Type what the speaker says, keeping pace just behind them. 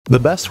The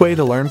best way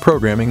to learn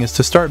programming is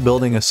to start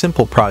building a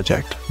simple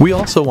project. We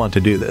also want to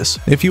do this.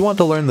 If you want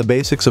to learn the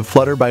basics of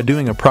Flutter by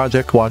doing a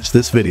project, watch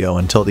this video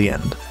until the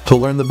end. To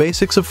learn the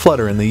basics of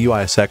Flutter in the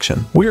UI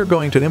section, we are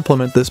going to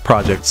implement this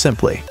project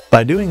simply.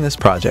 By doing this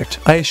project,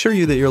 I assure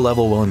you that your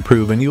level will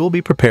improve and you will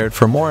be prepared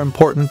for more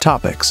important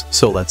topics,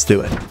 so let's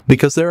do it.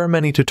 Because there are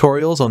many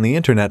tutorials on the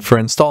internet for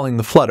installing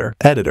the Flutter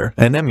editor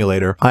and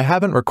emulator, I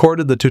haven't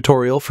recorded the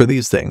tutorial for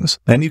these things,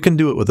 and you can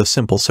do it with a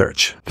simple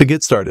search. To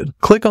get started,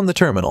 click on the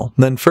terminal,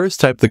 then first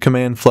type the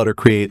command flutter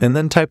create and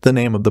then type the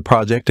name of the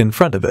project in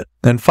front of it,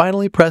 and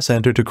finally press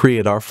enter to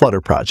create our Flutter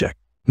project.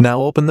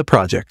 Now open the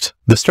project.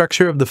 The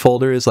structure of the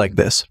folder is like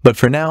this, but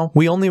for now,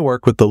 we only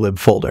work with the lib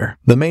folder.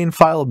 The main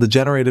file of the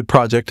generated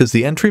project is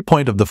the entry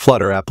point of the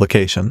Flutter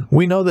application.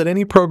 We know that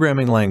any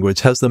programming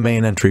language has the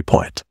main entry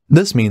point.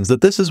 This means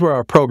that this is where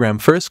our program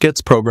first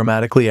gets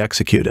programmatically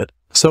executed.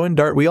 So in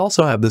Dart we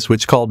also have this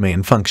which called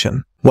main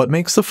function. What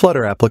makes the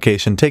Flutter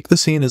application take the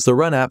scene is the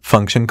run app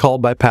function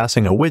called by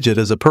passing a widget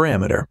as a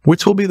parameter,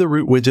 which will be the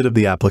root widget of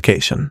the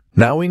application.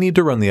 Now we need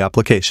to run the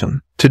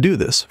application. To do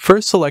this,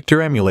 first select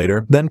your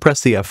emulator, then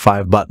press the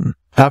F5 button.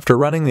 After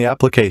running the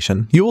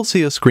application, you will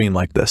see a screen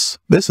like this.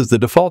 This is the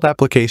default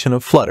application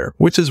of Flutter,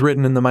 which is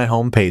written in the My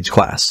Home Page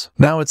class.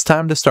 Now it's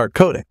time to start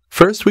coding.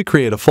 First, we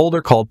create a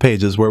folder called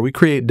Pages where we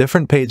create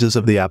different pages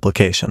of the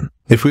application.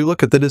 If we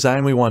look at the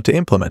design we want to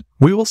implement,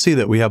 we will see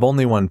that we have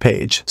only one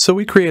page, so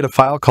we create a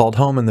file called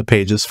Home in the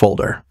Pages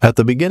folder. At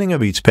the beginning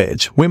of each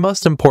page, we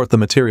must import the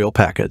material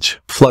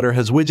package. Flutter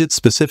has widgets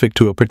specific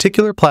to a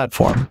particular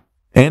platform,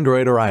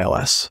 Android or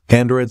iOS.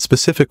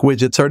 Android-specific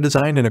widgets are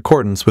designed in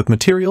accordance with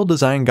Material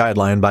Design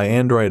Guideline by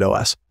Android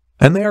OS,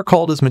 and they are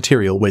called as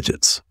material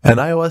widgets. And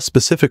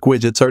iOS-specific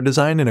widgets are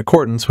designed in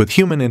accordance with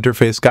Human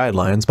Interface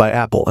Guidelines by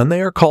Apple, and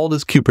they are called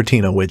as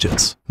Cupertino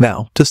widgets.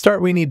 Now, to start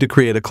we need to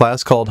create a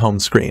class called Home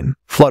Screen.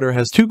 Flutter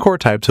has two core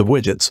types of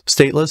widgets,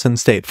 Stateless and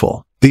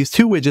Stateful. These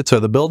two widgets are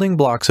the building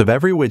blocks of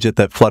every widget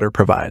that Flutter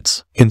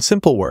provides. In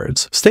simple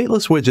words,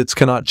 stateless widgets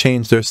cannot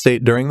change their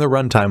state during the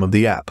runtime of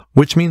the app,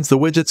 which means the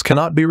widgets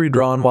cannot be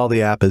redrawn while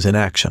the app is in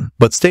action.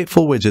 But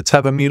stateful widgets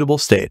have a mutable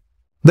state.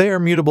 They are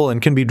mutable and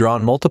can be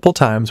drawn multiple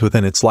times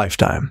within its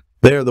lifetime.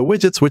 They are the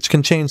widgets which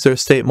can change their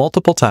state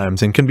multiple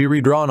times and can be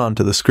redrawn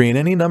onto the screen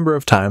any number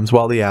of times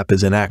while the app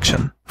is in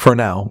action. For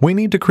now, we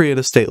need to create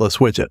a stateless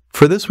widget.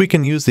 For this we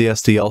can use the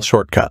STL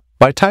shortcut.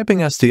 By typing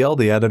STL,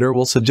 the editor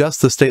will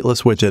suggest the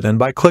stateless widget, and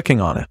by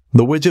clicking on it,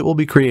 the widget will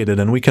be created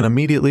and we can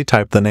immediately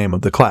type the name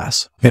of the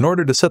class. In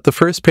order to set the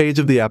first page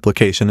of the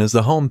application as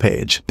the home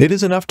page, it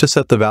is enough to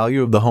set the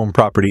value of the home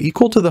property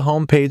equal to the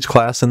home page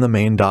class in the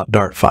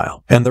main.dart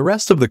file. And the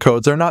rest of the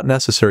codes are not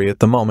necessary at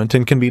the moment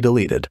and can be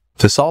deleted.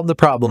 To solve the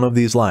problem of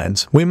these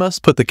lines, we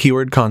must put the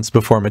keyword const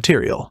before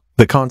material.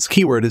 The const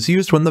keyword is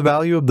used when the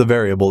value of the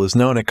variable is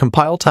known at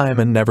compile time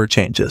and never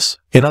changes.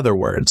 In other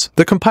words,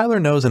 the compiler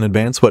knows in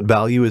advance what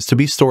value is to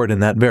be stored in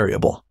that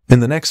variable. In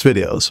the next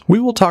videos, we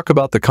will talk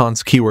about the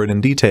const keyword in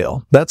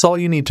detail. That's all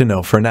you need to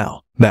know for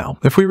now. Now,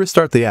 if we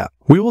restart the app,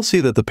 we will see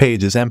that the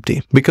page is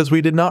empty because we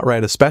did not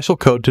write a special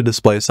code to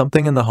display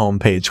something in the home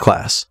page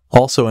class.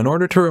 Also, in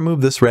order to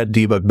remove this red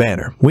debug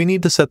banner, we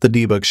need to set the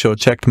debug show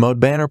checked mode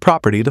banner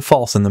property to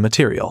false in the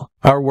material.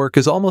 Our work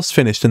is almost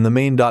finished in the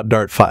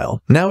main.dart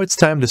file. Now it's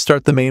time to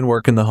start the main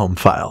work in the home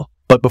file.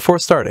 But before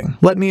starting,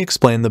 let me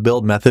explain the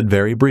build method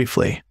very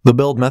briefly. The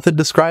build method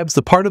describes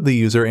the part of the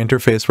user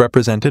interface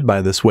represented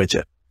by this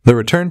widget. The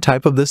return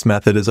type of this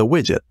method is a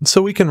widget,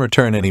 so we can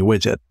return any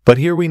widget. But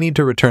here we need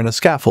to return a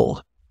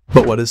scaffold.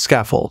 But what is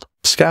Scaffold?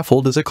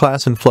 Scaffold is a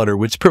class in Flutter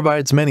which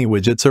provides many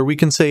widgets, or we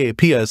can say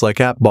APIs like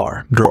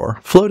Appbar, drawer,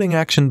 floating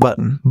action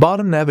button,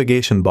 bottom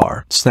navigation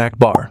bar, snack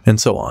bar,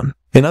 and so on.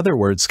 In other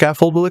words,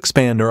 Scaffold will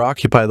expand or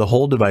occupy the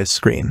whole device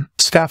screen.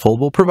 Scaffold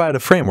will provide a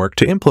framework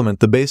to implement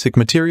the basic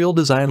material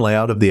design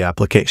layout of the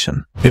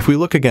application. If we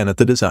look again at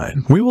the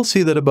design, we will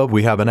see that above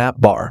we have an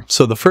app bar,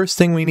 so the first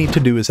thing we need to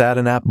do is add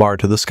an app bar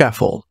to the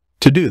scaffold.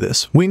 To do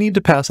this, we need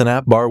to pass an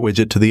Appbar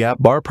widget to the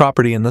Appbar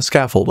property in the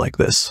scaffold like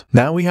this.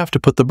 Now we have to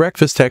put the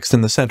breakfast text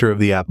in the center of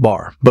the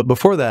Appbar, but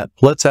before that,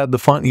 let's add the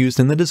font used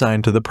in the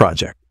design to the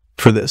project.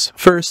 For this,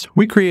 first,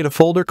 we create a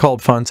folder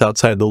called fonts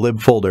outside the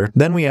lib folder,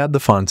 then we add the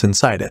fonts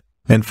inside it.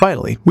 And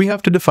finally, we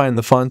have to define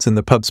the fonts in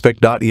the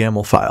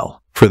pubspec.yaml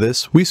file. For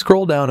this, we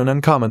scroll down and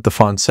uncomment the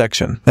fonts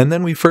section, and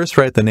then we first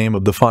write the name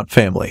of the font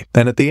family,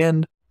 and at the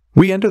end,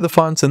 we enter the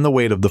fonts and the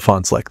weight of the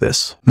fonts like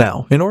this.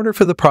 Now, in order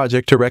for the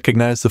project to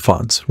recognize the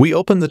fonts, we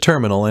open the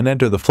terminal and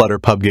enter the flutter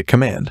pubget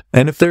command.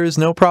 And if there is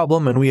no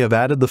problem and we have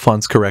added the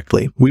fonts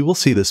correctly, we will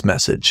see this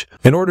message.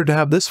 In order to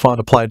have this font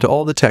applied to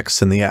all the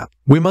texts in the app,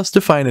 we must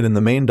define it in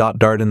the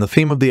main.dart in the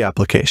theme of the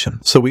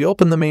application. So we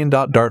open the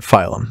main.dart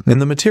file. In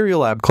the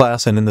material app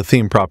class and in the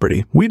theme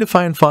property, we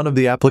define font of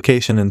the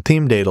application and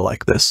theme data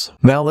like this.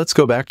 Now let's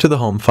go back to the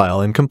home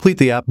file and complete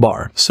the app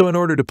bar. So in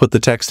order to put the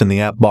text in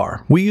the app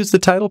bar, we use the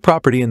title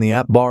property in the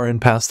app bar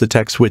and pass the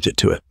text widget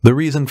to it. The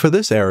reason for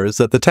this error is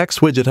that the text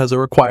widget has a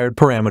required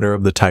parameter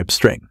of the type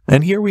string,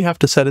 and here we have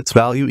to set its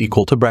value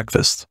equal to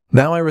breakfast.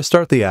 Now I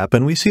restart the app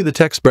and we see the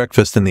text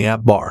breakfast in the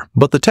app bar,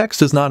 but the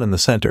text is not in the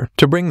center.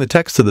 To bring the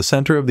text to the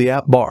center of the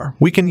app bar,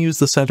 we can use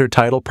the center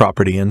title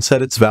property and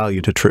set its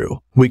value to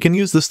true. We can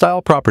use the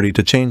style property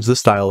to change the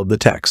style of the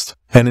text.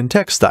 And in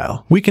text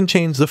style, we can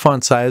change the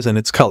font size and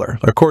its color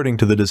according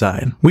to the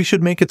design. We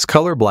should make its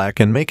color black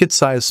and make its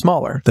size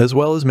smaller, as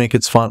well as make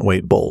its font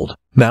weight bold.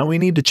 Now we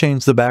need to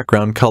change the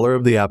background color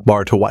of the app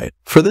bar to white.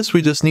 For this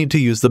we just need to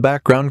use the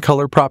background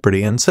color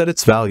property and set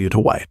its value to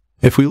white.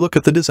 If we look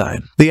at the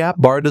design, the app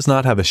bar does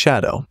not have a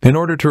shadow. In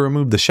order to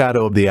remove the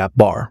shadow of the app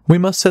bar, we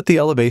must set the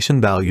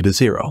elevation value to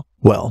 0.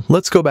 Well,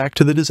 let's go back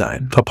to the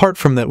design. Apart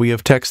from that we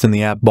have text in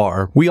the app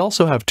bar, we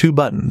also have two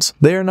buttons.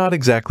 They are not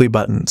exactly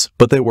buttons,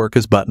 but they work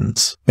as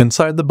buttons.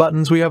 Inside the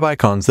buttons we have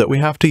icons that we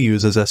have to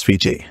use as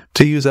SVG.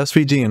 To use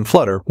SVG in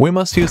Flutter, we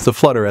must use the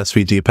Flutter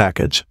SVG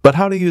package. But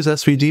how to use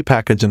SVG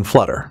package in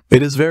Flutter?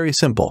 It is very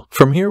simple.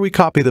 From here we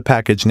copy the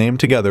package name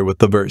together with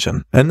the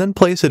version, and then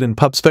place it in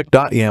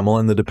pubspec.yaml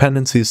in the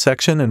dependencies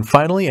section and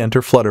finally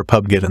enter Flutter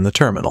pubget in the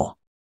terminal.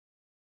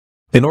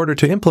 In order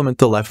to implement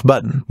the left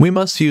button, we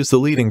must use the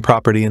leading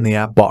property in the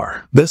app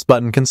bar. This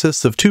button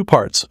consists of two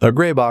parts, a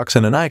gray box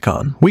and an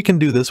icon. We can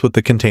do this with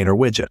the container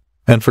widget.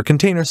 And for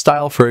container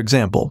style, for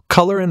example,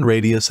 color and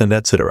radius and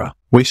etc.,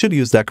 we should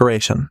use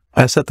decoration.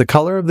 I set the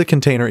color of the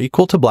container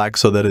equal to black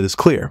so that it is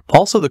clear.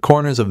 Also the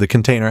corners of the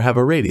container have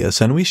a radius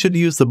and we should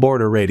use the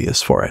border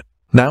radius for it.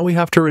 Now we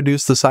have to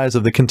reduce the size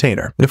of the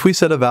container. If we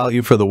set a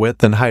value for the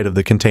width and height of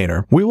the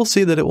container, we will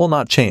see that it will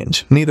not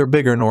change, neither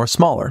bigger nor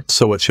smaller,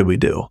 so what should we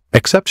do?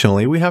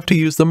 Exceptionally, we have to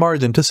use the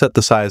margin to set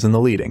the size in the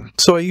leading.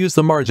 So I use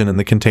the margin in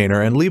the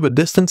container and leave a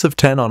distance of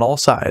 10 on all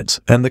sides,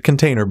 and the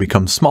container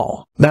becomes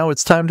small. Now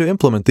it's time to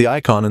implement the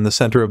icon in the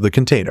center of the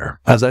container.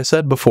 As I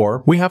said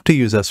before, we have to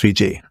use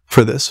SVG.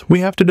 For this,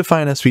 we have to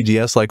define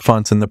SVGs-like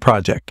fonts in the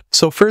project.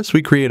 So first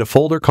we create a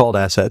folder called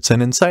Assets,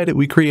 and inside it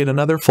we create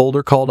another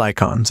folder called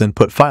Icons and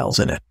put files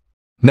in it.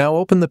 Now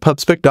open the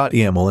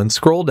pubspec.yaml and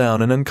scroll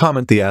down and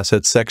uncomment the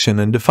Assets section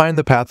and define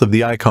the path of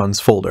the Icons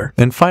folder.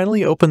 And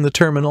finally open the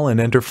terminal and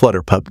enter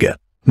Flutter pubget.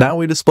 Now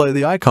we display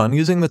the icon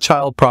using the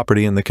child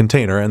property in the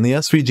container and the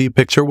SVG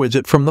picture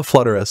widget from the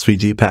Flutter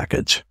SVG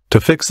package.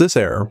 To fix this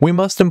error, we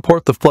must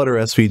import the Flutter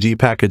SVG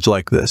package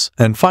like this,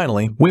 and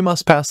finally, we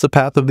must pass the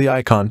path of the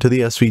icon to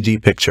the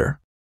SVG picture.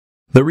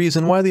 The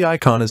reason why the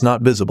icon is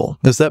not visible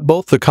is that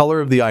both the color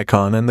of the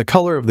icon and the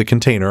color of the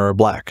container are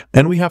black,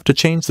 and we have to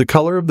change the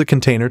color of the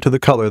container to the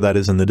color that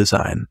is in the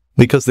design.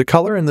 Because the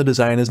color in the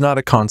design is not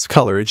a const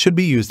color, it should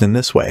be used in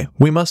this way.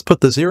 We must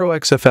put the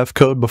 0xFF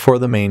code before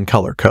the main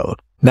color code.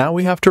 Now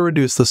we have to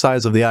reduce the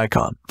size of the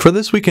icon. For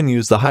this we can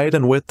use the height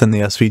and width in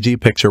the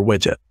SVG picture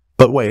widget.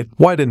 But wait,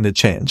 why didn't it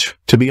change?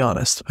 To be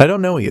honest, I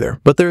don't know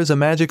either, but there is a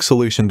magic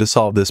solution to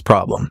solve this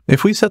problem.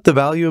 If we set the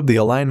value of the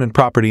alignment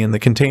property in the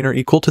container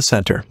equal to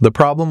center, the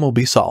problem will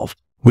be solved.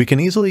 We can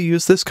easily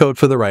use this code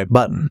for the right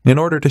button. In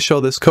order to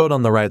show this code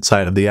on the right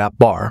side of the app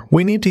bar,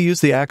 we need to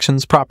use the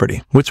actions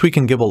property, which we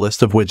can give a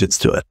list of widgets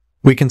to it.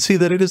 We can see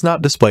that it is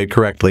not displayed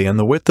correctly and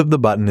the width of the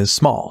button is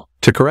small.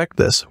 To correct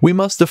this, we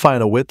must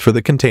define a width for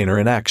the container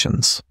in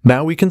actions.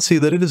 Now we can see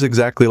that it is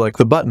exactly like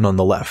the button on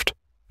the left.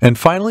 And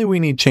finally we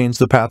need to change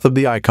the path of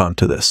the icon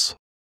to this.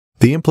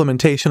 The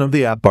implementation of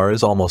the app bar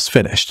is almost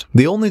finished.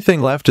 The only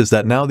thing left is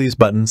that now these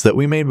buttons that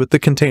we made with the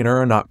container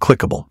are not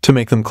clickable. To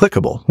make them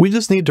clickable, we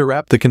just need to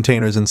wrap the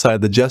containers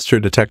inside the gesture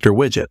detector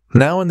widget.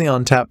 Now in the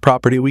onTap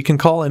property we can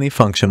call any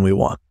function we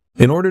want.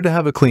 In order to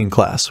have a clean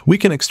class, we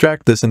can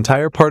extract this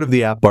entire part of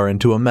the app bar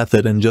into a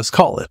method and just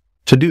call it.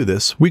 To do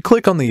this, we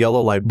click on the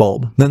yellow light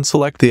bulb, then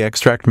select the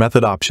extract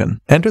method option,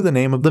 enter the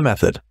name of the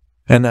method,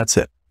 and that's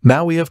it.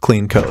 Now we have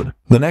clean code.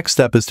 The next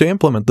step is to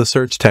implement the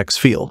search text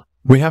field.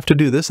 We have to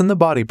do this in the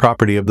body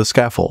property of the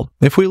scaffold.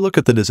 If we look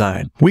at the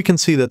design, we can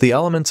see that the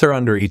elements are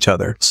under each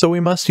other, so we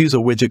must use a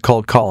widget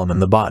called column in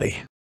the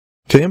body.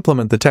 To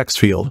implement the text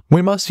field,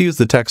 we must use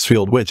the text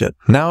field widget.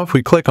 Now if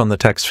we click on the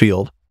text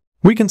field,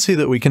 we can see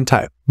that we can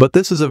type, but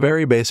this is a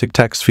very basic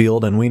text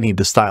field and we need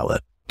to style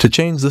it. To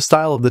change the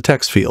style of the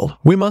text field,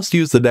 we must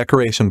use the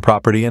decoration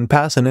property and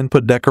pass an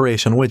input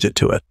decoration widget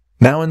to it.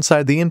 Now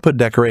inside the input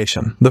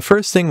decoration, the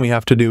first thing we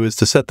have to do is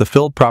to set the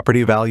filled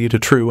property value to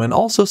true and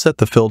also set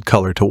the filled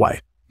color to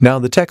white. Now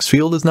the text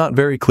field is not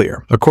very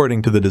clear,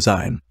 according to the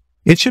design.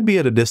 It should be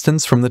at a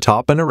distance from the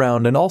top and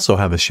around and also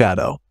have a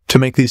shadow. To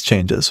make these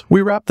changes,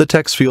 we wrap the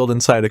text field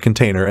inside a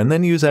container and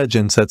then use edge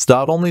insets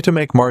only to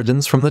make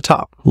margins from the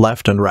top,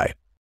 left and right.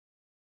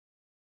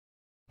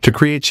 To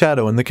create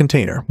shadow in the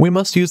container, we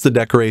must use the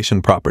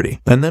decoration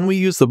property, and then we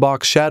use the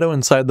box shadow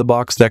inside the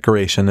box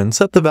decoration and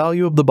set the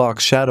value of the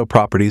box shadow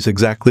properties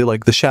exactly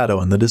like the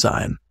shadow in the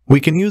design. We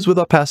can use with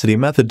opacity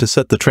method to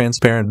set the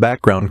transparent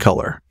background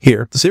color.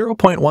 Here,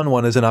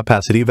 0.11 is an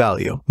opacity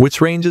value, which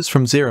ranges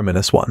from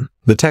 0-1.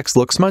 The text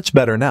looks much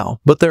better now,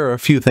 but there are a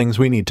few things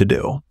we need to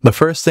do. The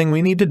first thing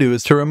we need to do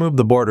is to remove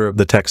the border of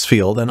the text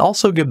field and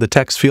also give the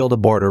text field a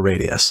border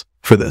radius.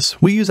 For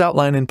this, we use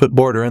outline input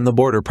border and the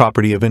border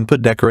property of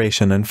input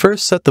decoration and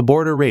first set the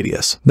border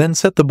radius, then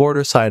set the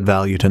border side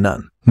value to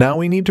none. Now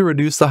we need to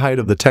reduce the height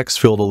of the text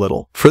field a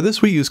little. For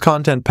this we use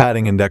content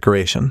padding and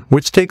decoration,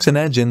 which takes an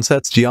edge in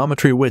sets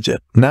geometry widget.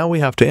 Now we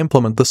have to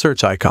implement the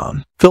search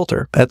icon,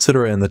 filter,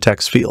 etc. in the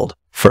text field.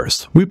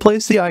 First, we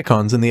place the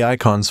icons in the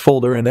icons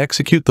folder and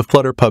execute the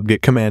Flutter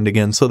pubget command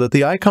again so that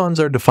the icons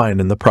are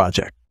defined in the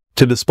project.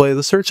 To display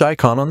the search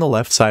icon on the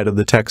left side of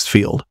the text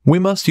field, we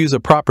must use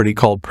a property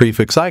called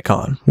prefix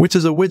icon, which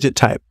is a widget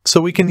type, so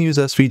we can use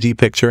SVG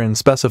picture and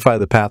specify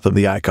the path of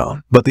the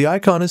icon. But the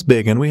icon is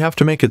big and we have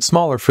to make it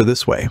smaller. For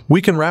this way,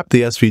 we can wrap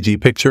the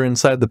SVG picture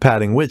inside the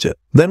padding widget.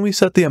 Then we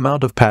set the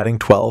amount of padding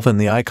 12 and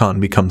the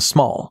icon becomes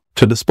small.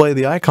 To display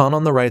the icon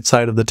on the right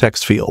side of the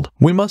text field,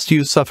 we must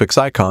use suffix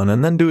icon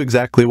and then do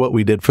exactly what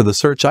we did for the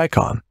search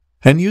icon,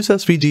 and use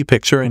SVG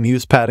picture and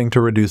use padding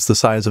to reduce the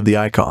size of the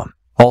icon.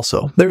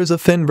 Also, there is a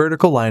thin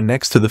vertical line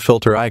next to the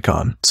filter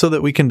icon. So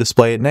that we can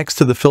display it next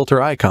to the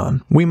filter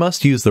icon, we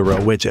must use the row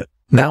widget.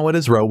 Now what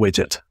is row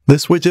widget?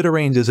 This widget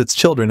arranges its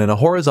children in a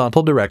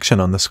horizontal direction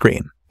on the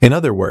screen. In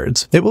other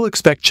words, it will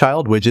expect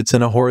child widgets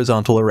in a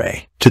horizontal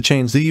array. To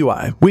change the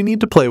UI, we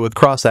need to play with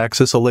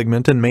cross-axis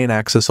alignment and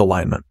main-axis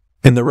alignment.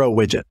 In the row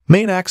widget,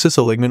 main-axis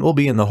alignment will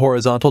be in the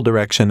horizontal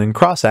direction and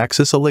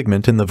cross-axis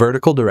alignment in the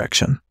vertical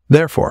direction.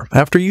 Therefore,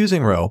 after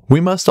using row,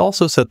 we must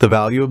also set the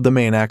value of the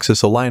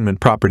main-axis alignment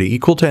property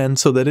equal to n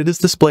so that it is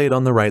displayed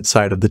on the right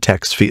side of the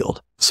text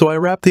field. So I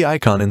wrap the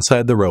icon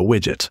inside the row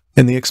widget.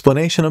 In the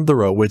explanation of the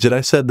row widget,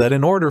 I said that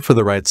in order for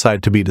the right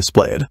side to be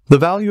displayed, the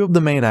value of the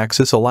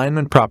main-axis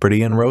alignment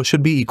property in row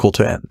should be equal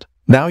to n.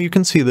 Now you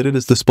can see that it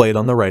is displayed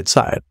on the right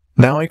side.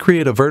 Now I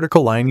create a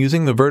vertical line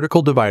using the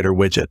vertical divider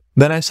widget.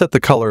 Then I set the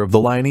color of the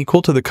line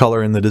equal to the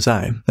color in the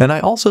design, and I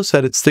also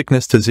set its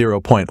thickness to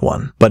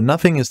 0.1, but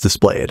nothing is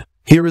displayed.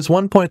 Here is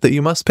one point that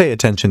you must pay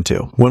attention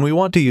to. When we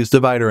want to use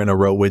divider in a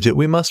row widget,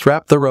 we must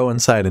wrap the row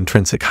inside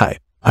intrinsic height.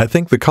 I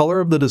think the color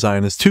of the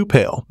design is too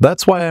pale,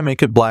 that's why I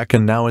make it black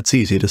and now it's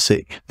easy to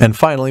see. And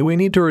finally, we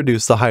need to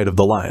reduce the height of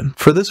the line.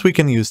 For this we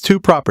can use two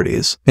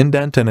properties,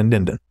 indent and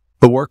indent.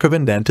 The work of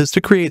indent is to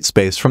create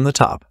space from the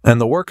top, and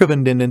the work of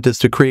indent is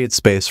to create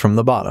space from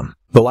the bottom.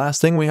 The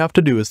last thing we have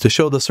to do is to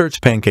show the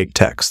search pancake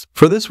text.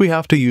 For this we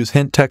have to use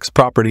hint text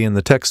property in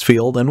the text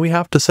field and we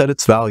have to set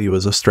its value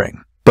as a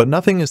string. But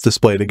nothing is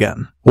displayed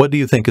again. What do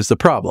you think is the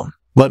problem?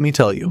 Let me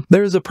tell you,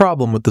 there is a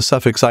problem with the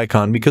suffix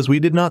icon because we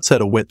did not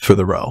set a width for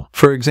the row.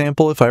 For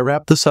example, if I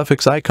wrap the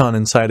suffix icon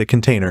inside a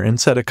container and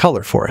set a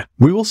color for it,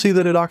 we will see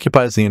that it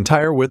occupies the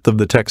entire width of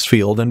the text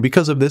field and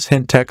because of this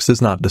hint text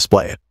is not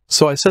displayed.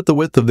 So I set the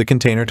width of the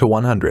container to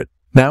 100.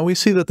 Now we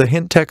see that the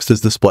hint text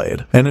is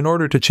displayed, and in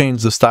order to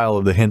change the style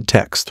of the hint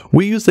text,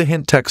 we use the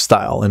hint text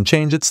style and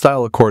change its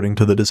style according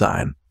to the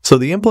design. So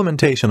the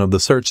implementation of the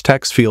search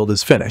text field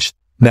is finished.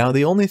 Now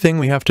the only thing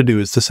we have to do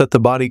is to set the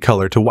body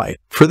color to white.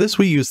 For this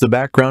we use the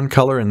background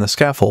color in the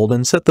scaffold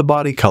and set the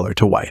body color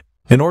to white.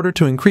 In order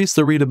to increase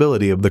the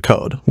readability of the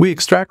code, we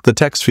extract the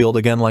text field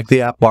again like the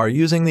Appbar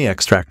using the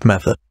extract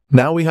method.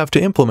 Now we have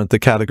to implement the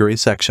category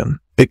section.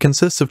 It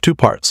consists of two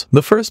parts.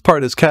 The first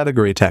part is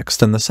category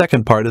text and the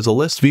second part is a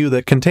list view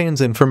that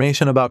contains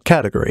information about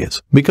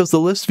categories. Because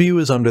the list view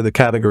is under the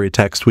category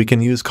text, we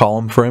can use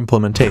column for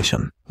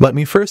implementation. Let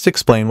me first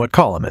explain what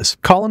column is.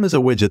 Column is a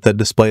widget that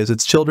displays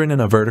its children in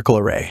a vertical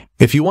array.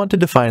 If you want to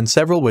define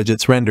several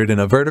widgets rendered in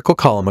a vertical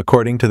column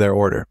according to their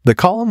order, the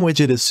column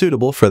widget is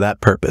suitable for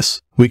that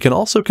purpose. We can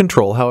also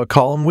control how a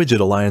column widget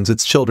aligns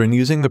its children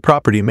using the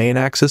property main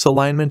axis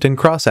alignment and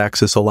cross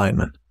axis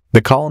alignment.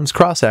 The column's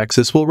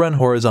cross-axis will run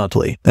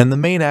horizontally, and the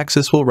main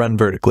axis will run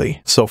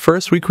vertically. So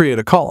first we create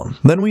a column,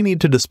 then we need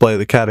to display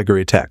the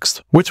category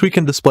text, which we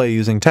can display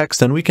using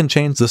text and we can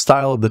change the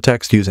style of the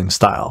text using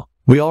style.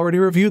 We already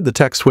reviewed the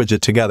text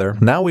widget together,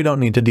 now we don't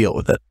need to deal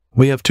with it.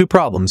 We have two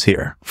problems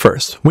here.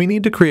 First, we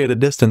need to create a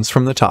distance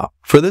from the top.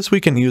 For this we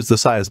can use the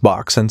size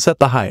box and set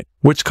the height,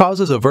 which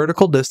causes a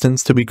vertical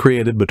distance to be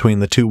created between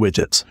the two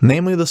widgets,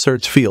 namely the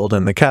search field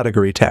and the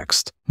category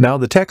text. Now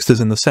the text is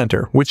in the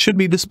center, which should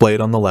be displayed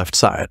on the left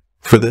side.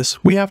 For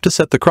this, we have to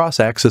set the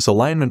cross-axis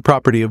alignment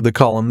property of the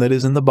column that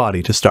is in the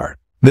body to start.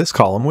 This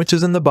column, which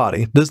is in the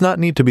body, does not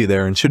need to be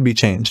there and should be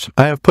changed.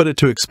 I have put it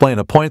to explain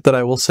a point that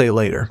I will say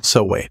later,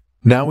 so wait.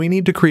 Now we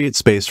need to create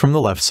space from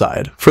the left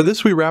side. For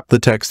this we wrap the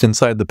text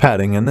inside the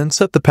padding and then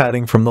set the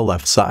padding from the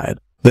left side.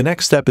 The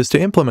next step is to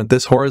implement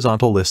this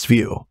horizontal list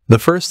view. The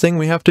first thing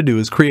we have to do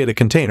is create a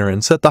container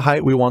and set the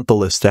height we want the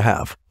list to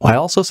have. I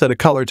also set a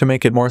color to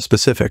make it more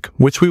specific,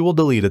 which we will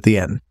delete at the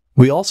end.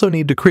 We also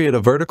need to create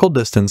a vertical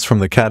distance from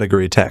the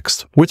category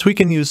text, which we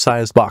can use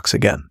size box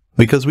again.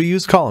 Because we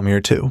used column here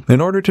too,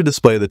 in order to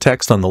display the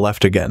text on the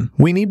left again,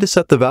 we need to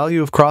set the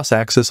value of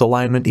cross-axis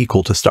alignment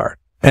equal to start.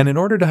 And in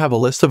order to have a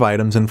list of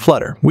items in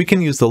Flutter, we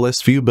can use the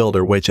List View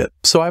Builder widget.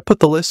 So I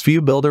put the List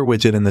View Builder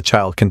widget in the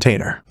child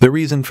container. The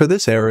reason for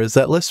this error is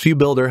that List View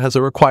Builder has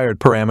a required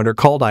parameter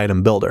called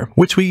Item Builder,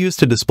 which we use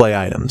to display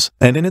items,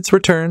 and in its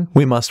return,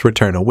 we must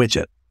return a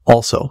widget.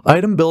 Also,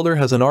 Item Builder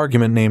has an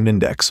argument named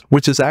index,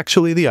 which is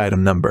actually the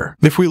item number.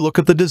 If we look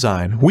at the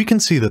design, we can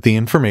see that the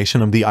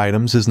information of the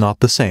items is not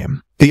the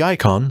same. The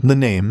icon, the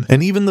name,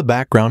 and even the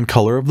background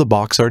color of the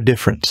box are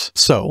different.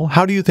 So,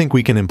 how do you think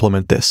we can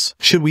implement this?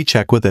 Should we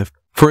check with if?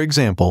 For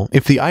example,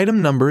 if the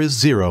item number is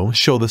 0,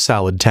 show the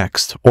salad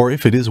text, or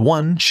if it is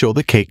 1, show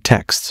the cake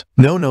text.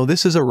 No,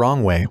 this is a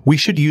wrong way. We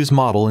should use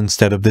model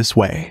instead of this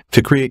way.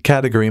 To create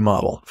category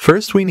model,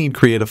 first we need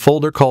create a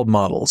folder called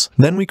models.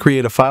 Then we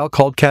create a file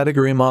called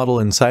category model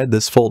inside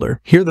this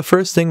folder. Here the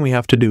first thing we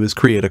have to do is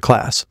create a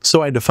class.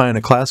 So I define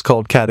a class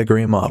called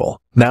category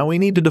model. Now we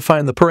need to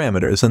define the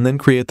parameters and then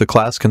create the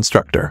class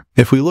constructor.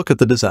 If we look at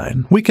the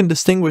design, we can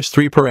distinguish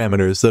 3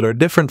 parameters that are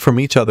different from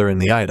each other in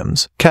the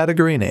items: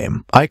 category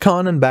name,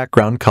 icon, and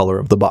background color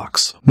of the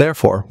box.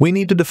 Therefore, we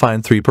need to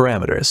define 3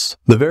 parameters.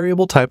 The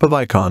variable type of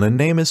icon and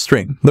name is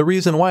string. The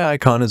reason why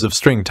icon is of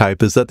string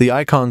type is that the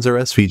icons are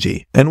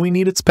SVG, and we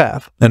need its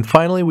path. And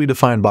finally, we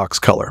define box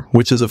color,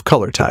 which is of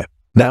color type.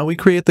 Now we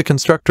create the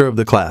constructor of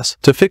the class.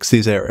 To fix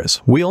these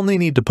errors, we only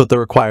need to put the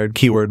required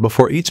keyword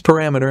before each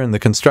parameter in the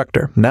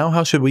constructor. Now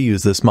how should we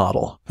use this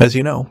model? As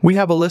you know, we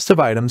have a list of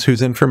items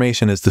whose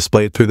information is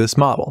displayed through this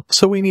model,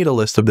 so we need a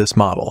list of this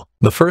model.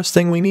 The first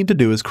thing we need to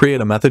do is create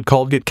a method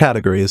called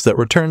getCategories that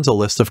returns a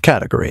list of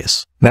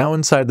categories. Now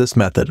inside this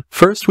method,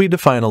 first we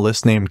define a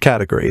list named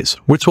categories,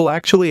 which will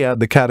actually add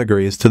the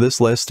categories to this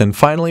list, and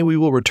finally we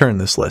will return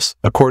this list.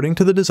 According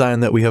to the design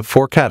that we have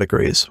 4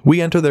 categories,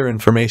 we enter their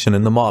information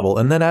in the model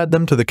and then add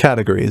them to the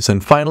categories,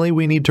 and finally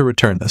we need to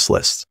return this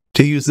list.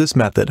 To use this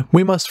method,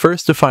 we must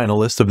first define a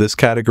list of this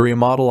category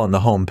model on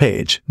the home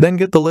page, then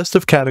get the list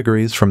of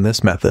categories from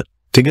this method.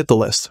 To get the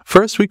list,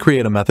 first we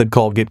create a method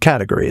called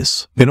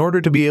getCategories. In order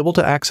to be able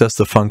to access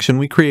the function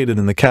we created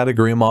in the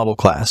category model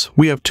class,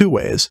 we have 2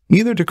 ways: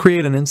 either to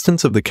create an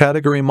instance of the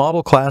category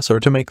model class or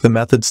to make the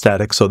method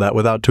static so that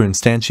without to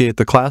instantiate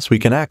the class we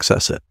can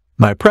access it.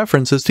 My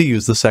preference is to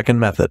use the second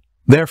method.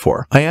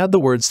 Therefore, I add the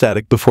word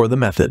static before the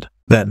method.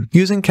 Then,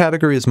 using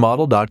categories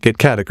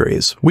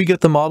model.getCategories, we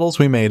get the models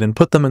we made and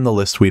put them in the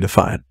list we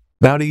define.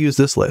 Now to use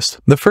this list,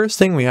 the first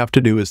thing we have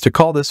to do is to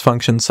call this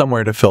function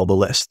somewhere to fill the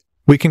list.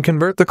 We can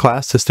convert the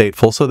class to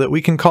stateful so that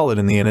we can call it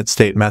in the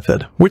initState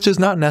method, which is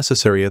not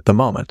necessary at the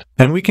moment.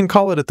 And we can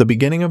call it at the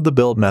beginning of the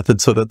build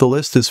method so that the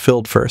list is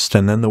filled first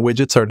and then the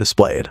widgets are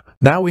displayed.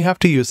 Now we have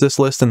to use this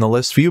list in the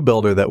list view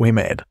builder that we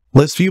made.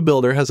 List view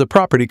builder has a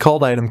property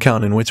called item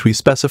count in which we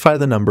specify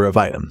the number of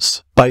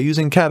items. By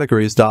using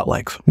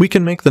categories.length, we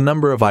can make the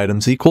number of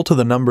items equal to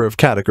the number of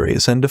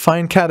categories and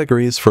define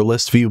categories for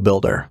list view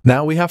builder.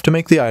 Now we have to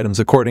make the items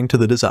according to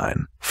the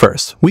design.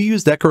 First, we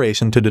use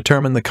decoration to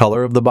determine the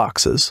color of the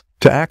boxes.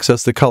 To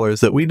access the colors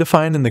that we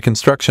defined in the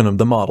construction of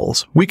the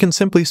models, we can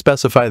simply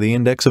specify the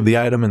index of the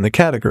item in the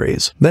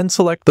categories, then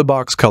select the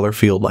box color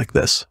field like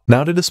this.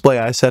 Now to display,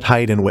 I set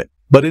height and width,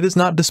 but it is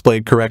not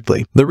displayed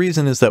correctly. The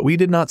reason is that we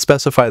did not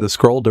specify the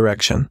scroll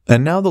direction,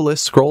 and now the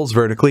list scrolls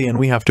vertically and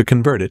we have to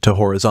convert it to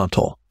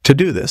horizontal. To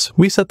do this,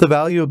 we set the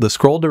value of the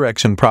scroll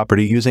direction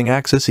property using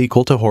axis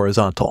equal to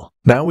horizontal.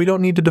 Now we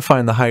don't need to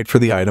define the height for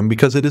the item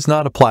because it is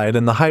not applied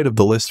and the height of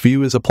the list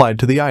view is applied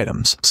to the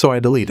items, so I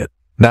delete it.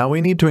 Now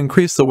we need to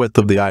increase the width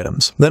of the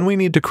items. Then we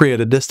need to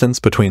create a distance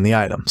between the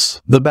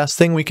items. The best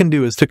thing we can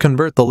do is to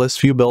convert the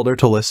list view builder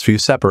to list view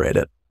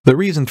separated. The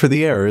reason for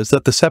the error is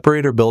that the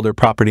separator builder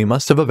property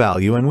must have a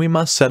value and we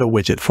must set a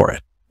widget for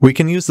it. We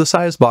can use the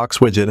size box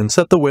widget and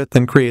set the width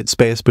and create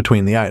space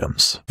between the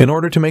items. In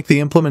order to make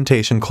the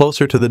implementation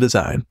closer to the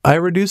design, I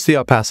reduce the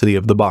opacity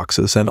of the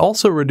boxes and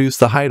also reduce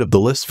the height of the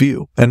list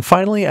view, and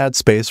finally add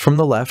space from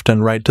the left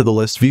and right to the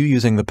list view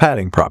using the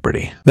padding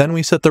property. Then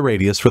we set the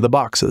radius for the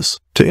boxes.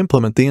 To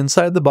implement the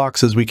inside the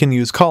boxes, we can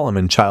use column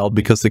and child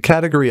because the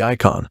category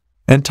icon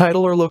and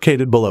title are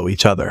located below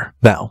each other.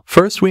 Now,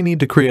 first we need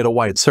to create a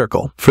white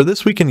circle. For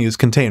this we can use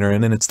container,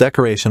 and in its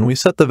decoration we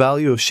set the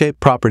value of shape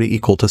property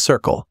equal to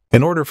circle.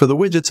 In order for the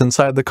widgets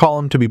inside the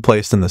column to be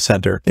placed in the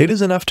center, it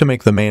is enough to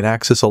make the main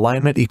axis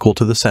alignment equal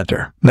to the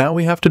center. Now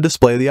we have to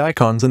display the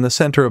icons in the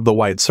center of the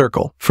white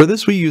circle. For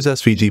this we use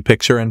SVG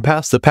picture and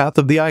pass the path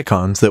of the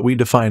icons that we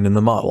defined in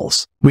the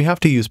models. We have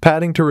to use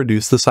padding to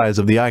reduce the size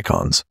of the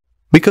icons,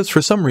 because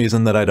for some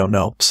reason that I don't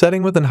know,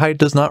 setting width and height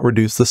does not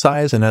reduce the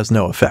size and has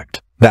no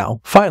effect.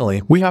 Now,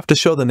 finally, we have to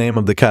show the name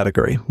of the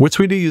category, which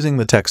we do using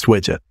the text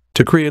widget.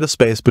 To create a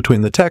space between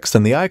the text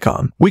and the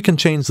icon, we can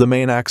change the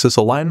main axis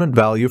alignment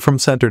value from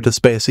center to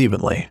space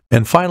evenly.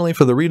 And finally,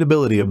 for the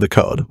readability of the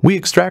code, we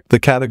extract the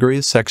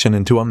categories section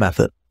into a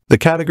method. The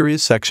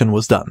categories section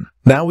was done.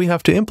 Now we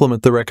have to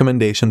implement the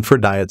recommendation for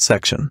diet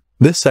section.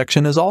 This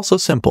section is also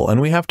simple,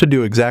 and we have to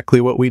do exactly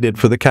what we did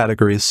for the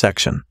categories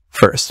section.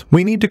 First,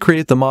 we need to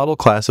create the model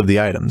class of the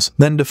items,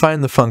 then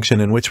define the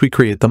function in which we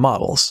create the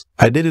models.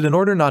 I did it in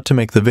order not to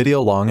make the video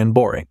long and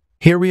boring.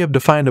 Here we have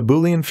defined a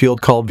Boolean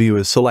field called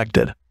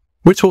viewIsSelected,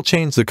 which will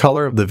change the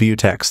color of the view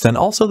text and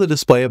also the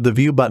display of the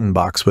view button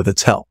box with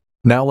its help.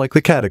 Now, like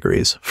the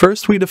categories,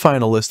 first we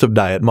define a list of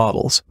diet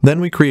models,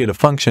 then we create a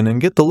function and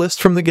get the list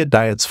from the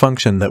getDiets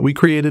function that we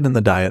created in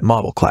the diet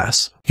model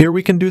class. Here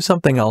we can do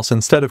something else.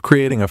 Instead of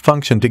creating a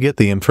function to get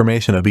the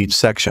information of each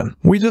section,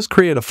 we just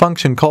create a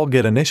function called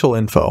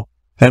getInitialInfo,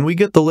 and we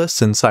get the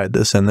lists inside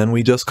this, and then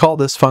we just call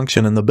this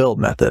function in the build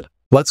method.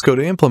 Let's go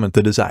to implement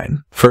the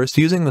design. First,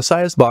 using the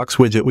sizedBox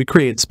widget, we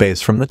create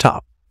space from the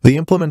top. The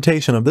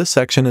implementation of this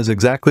section is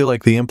exactly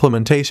like the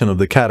implementation of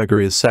the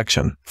categories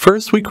section.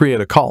 First, we create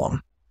a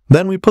column.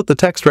 Then we put the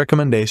text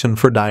recommendation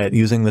for diet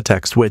using the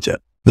text widget.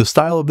 The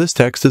style of this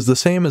text is the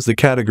same as the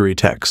category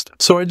text,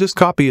 so I just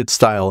copy its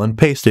style and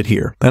paste it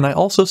here, and I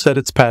also set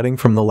its padding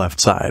from the left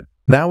side.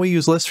 Now we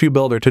use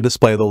ListViewBuilder to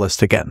display the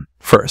list again.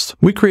 First,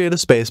 we create a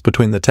space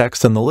between the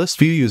text and the list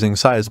view using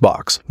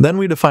sizedBox. Then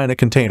we define a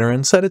container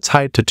and set its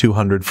height to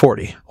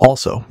 240.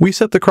 Also, we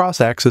set the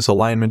cross-axis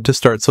alignment to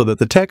start so that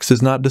the text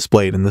is not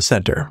displayed in the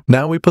center.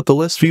 Now we put the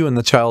list view in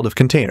the child of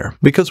container.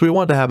 Because we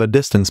want to have a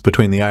distance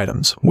between the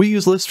items, we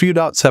use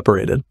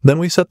ListView.separated. Then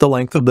we set the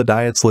length of the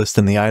diets list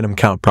in the item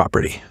count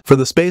property. For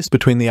the space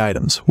between the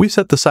items, we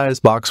set the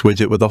sizedBox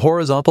widget with a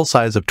horizontal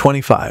size of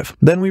 25.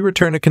 Then we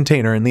return a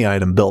container in the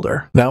item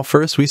builder. Now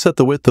first, we set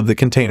the width of the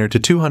container to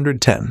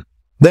 210.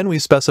 Then we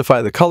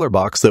specify the color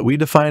box that we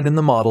defined in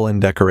the model in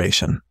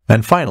decoration.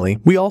 And finally,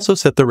 we also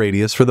set the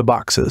radius for the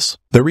boxes.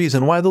 The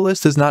reason why the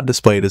list is not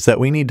displayed is that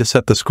we need to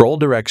set the scroll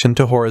direction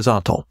to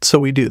horizontal, so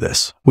we do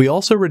this. We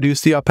also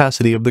reduce the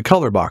opacity of the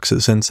color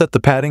boxes and set the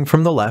padding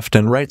from the left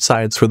and right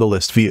sides for the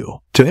list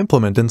view. To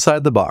implement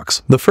inside the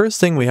box, the first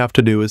thing we have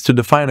to do is to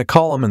define a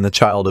column in the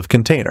child of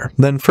container.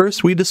 Then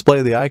first we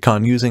display the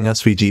icon using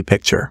SVG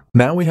Picture.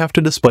 Now we have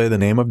to display the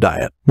name of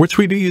diet, which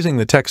we do using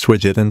the text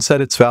widget, and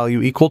set its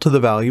value equal to the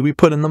value we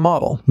put in the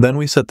model. Then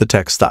we set the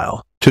text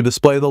style. To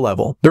display the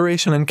level,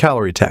 duration, and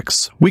calorie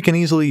texts, we can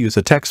easily use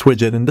a text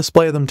widget and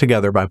display them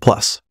together by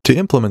plus. To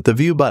implement the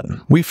view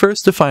button, we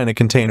first define a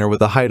container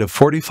with a height of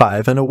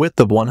 45 and a width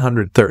of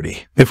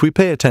 130. If we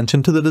pay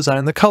attention to the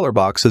design, the color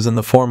box is in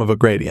the form of a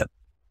gradient.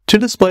 To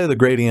display the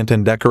gradient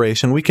in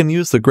decoration, we can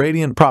use the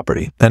gradient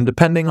property, and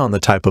depending on the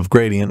type of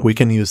gradient, we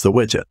can use the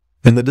widget.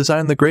 In the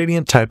design, the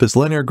gradient type is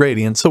linear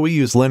gradient, so we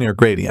use linear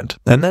gradient.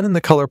 And then in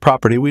the color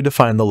property, we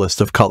define the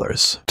list of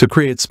colors. To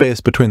create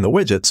space between the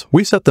widgets,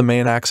 we set the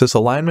main axis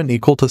alignment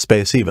equal to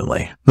space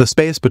evenly. The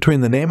space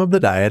between the name of the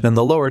diet and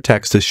the lower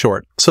text is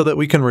short, so that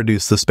we can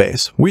reduce the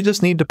space. We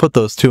just need to put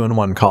those two in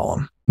one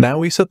column. Now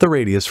we set the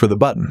radius for the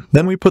button.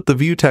 Then we put the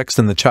view text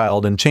in the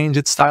child and change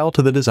its style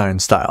to the design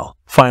style.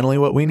 Finally,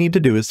 what we need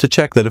to do is to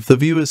check that if the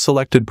view is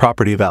selected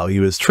property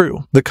value is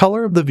true, the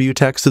color of the view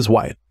text is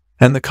white,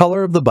 and the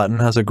color of the button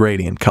has a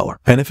gradient color.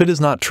 And if it is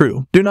not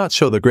true, do not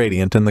show the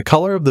gradient, and the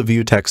color of the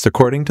view text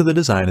according to the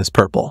design is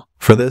purple.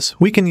 For this,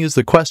 we can use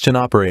the question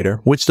operator,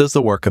 which does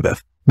the work of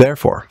if.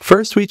 Therefore,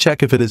 first we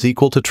check if it is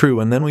equal to true,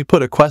 and then we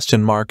put a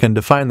question mark and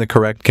define the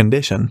correct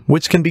condition,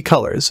 which can be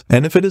colors,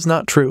 and if it is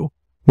not true,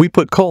 we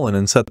put colon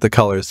and set the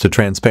colors to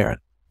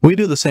transparent. We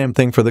do the same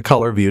thing for the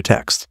color view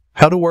text.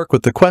 How to work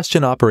with the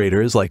question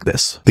operator is like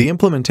this. The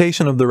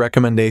implementation of the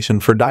recommendation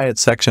for diet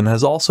section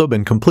has also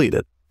been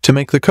completed. To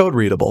make the code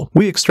readable,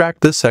 we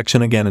extract this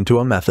section again into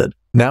a method.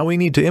 Now we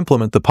need to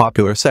implement the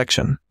popular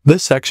section.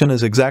 This section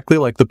is exactly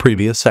like the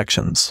previous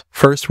sections.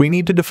 First, we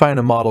need to define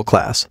a model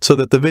class so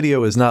that the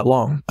video is not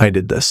long. I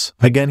did this.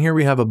 Again, here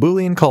we have a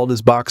boolean called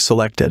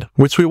isBoxSelected,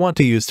 which we want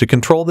to use to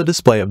control the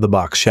display of the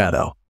box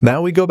shadow.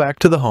 Now we go back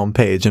to the home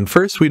page, and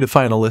first we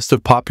define a list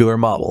of popular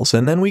models,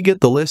 and then we get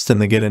the list in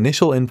the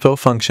getInitialInfo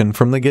function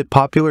from the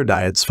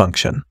getPopularDiets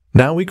function.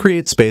 Now we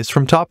create space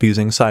from top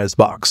using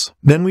sizedBox.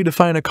 Then we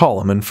define a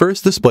column and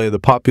first display the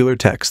popular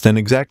text and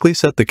exactly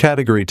set the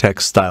category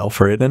text style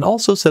for it, and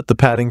also set the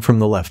padding from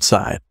the left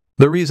side.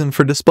 The reason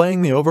for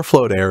displaying the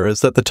overflowed error is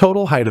that the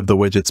total height of the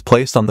widgets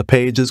placed on the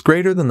page is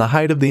greater than the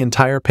height of the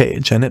entire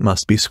page, and it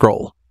must be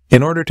scroll.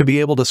 In order to be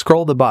able to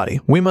scroll the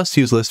body, we must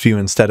use list view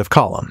instead of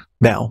column.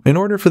 Now, in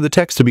order for the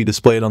text to be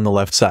displayed on the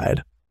left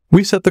side,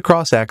 we set the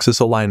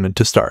cross-axis alignment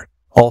to start.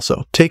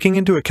 Also, taking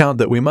into account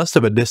that we must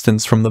have a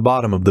distance from the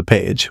bottom of the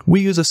page,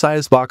 we use a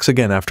sizedBox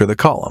again after the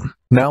column.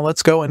 Now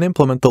let's go and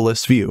implement the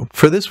list view.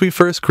 For this, we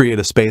first create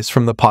a space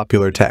from the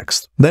popular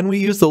text. Then we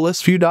use the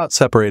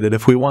ListView.separated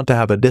if we want to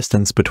have a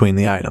distance between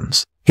the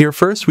items. Here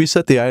first, we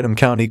set the item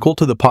count equal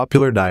to the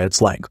popular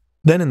diet's length.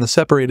 Then in the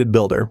separated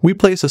builder, we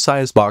place a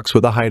sizedBox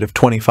with a height of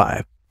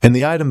 25. In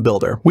the item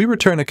builder, we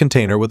return a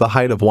container with a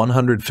height of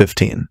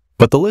 115.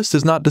 But the list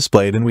is not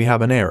displayed and we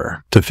have an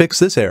error. To fix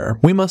this error,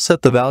 we must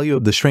set the value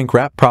of the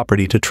shrink-wrap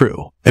property to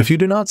true. If you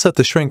do not set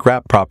the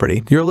shrink-wrap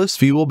property, your list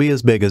view will be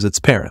as big as its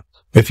parent.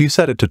 If you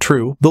set it to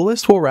true, the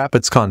list will wrap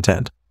its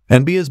content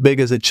and be as big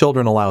as its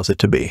children allows it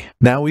to be.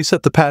 Now we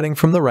set the padding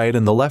from the right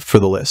and the left for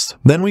the list.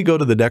 Then we go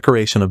to the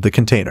decoration of the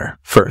container.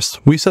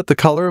 First, we set the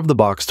color of the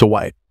box to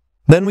white.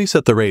 Then we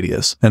set the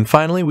radius, and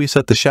finally we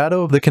set the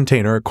shadow of the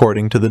container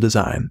according to the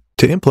design.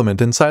 To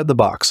implement inside the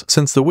box,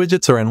 since the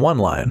widgets are in one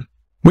line,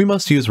 we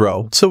must use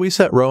row, so we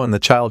set row in the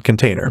child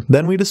container.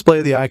 Then we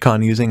display the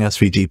icon using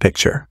SVG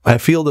Picture. I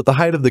feel that the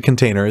height of the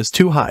container is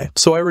too high,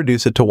 so I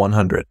reduce it to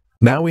 100.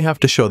 Now we have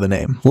to show the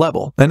name,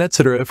 level, and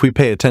etc. If we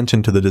pay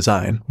attention to the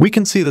design, we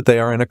can see that they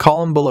are in a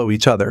column below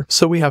each other,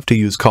 so we have to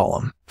use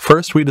column.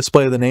 First, we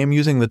display the name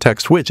using the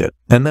text widget,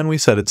 and then we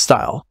set its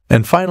style.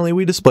 And finally,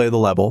 we display the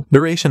level,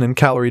 duration, and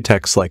calorie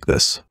text like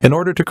this. In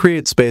order to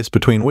create space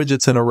between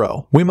widgets in a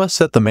row, we must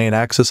set the main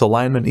axis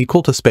alignment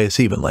equal to space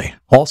evenly.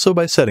 Also,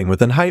 by setting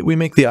within height, we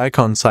make the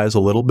icon size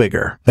a little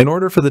bigger. In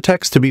order for the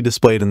text to be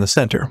displayed in the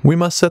center, we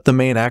must set the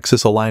main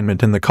axis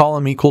alignment in the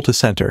column equal to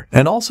center,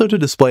 and also to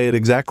display it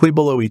exactly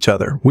below each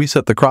other, we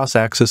set the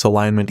cross-axis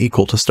alignment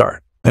equal to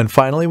start. And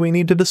finally, we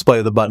need to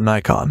display the button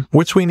icon,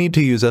 which we need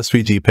to use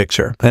SVG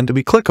Picture, and to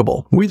be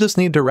clickable, we just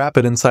need to wrap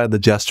it inside the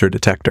gesture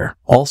detector.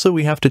 Also,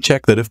 we have to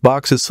check that if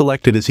box is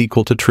selected is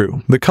equal to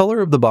true, the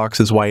color of the box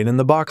is white and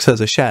the box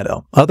has a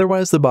shadow,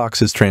 otherwise the box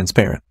is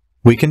transparent.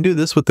 We can do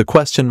this with the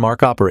question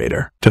mark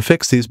operator. To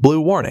fix these blue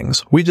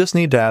warnings, we just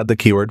need to add the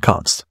keyword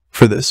const.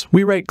 For this,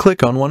 we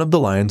right-click on one of the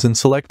lines and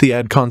select the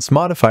Add Const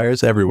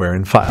modifiers everywhere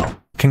in File.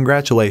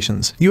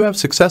 Congratulations, you have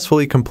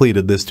successfully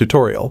completed this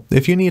tutorial.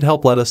 If you need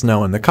help, let us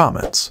know in the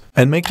comments.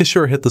 And make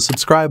sure hit the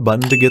subscribe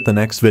button to get the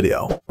next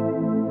video.